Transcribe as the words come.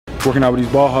Working out with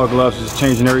these ball hog gloves is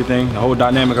changing everything, the whole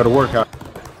dynamic of the workout.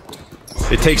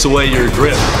 It takes away your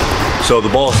grip. So the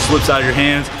ball slips out of your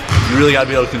hands. You really got to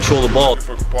be able to control the ball.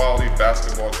 For quality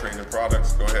basketball training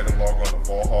products, go ahead and log on to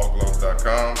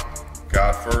ballhoggloves.com.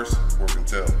 God first, work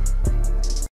until.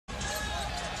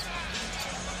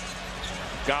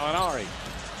 Gallinari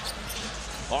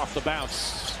off the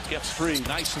bounce, gets free,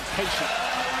 nice and patient.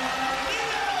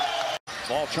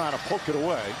 Ball trying to poke it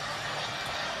away.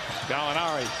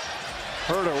 Gallinari,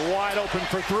 Herder wide open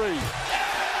for three.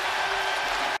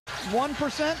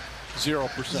 1%?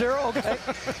 0%. 0, okay.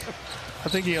 I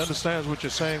think he understands what you're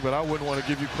saying, but I wouldn't want to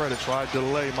give you credit, so I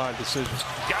delay my decision.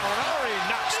 Gallinari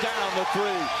knocks down the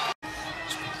three.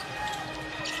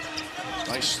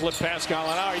 Nice slip pass,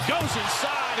 Gallinari goes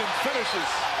inside and finishes.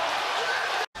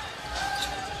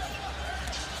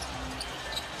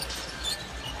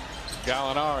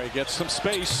 Gallinari gets some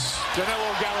space.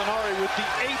 Danilo Gallinari with the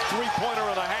 8th three-pointer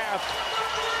of the half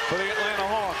for the Atlanta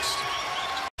Hawks.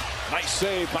 Nice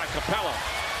save by Capella.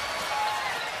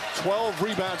 12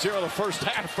 rebounds here in the first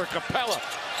half for Capella.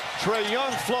 Trae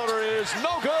Young floater is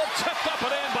no good. Tipped up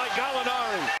and in by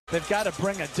Gallinari. They've got to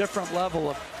bring a different level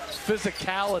of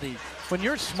physicality. When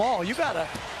you're small, you got to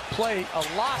play a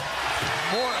lot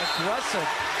more aggressive,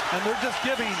 and they're just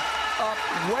giving up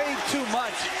way too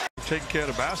much. Taking care of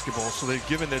the basketball, so they've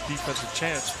given their defense a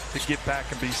chance to get back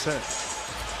and be set.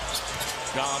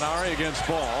 Gallinari against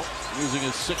Ball, using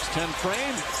his 6'10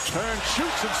 frame, turns,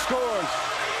 shoots, and scores.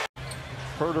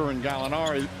 Herder and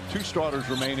Gallinari, two starters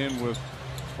remain in with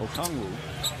Okongwu.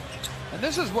 And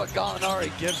this is what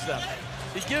Gallinari gives them.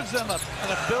 He gives them an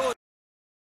ability.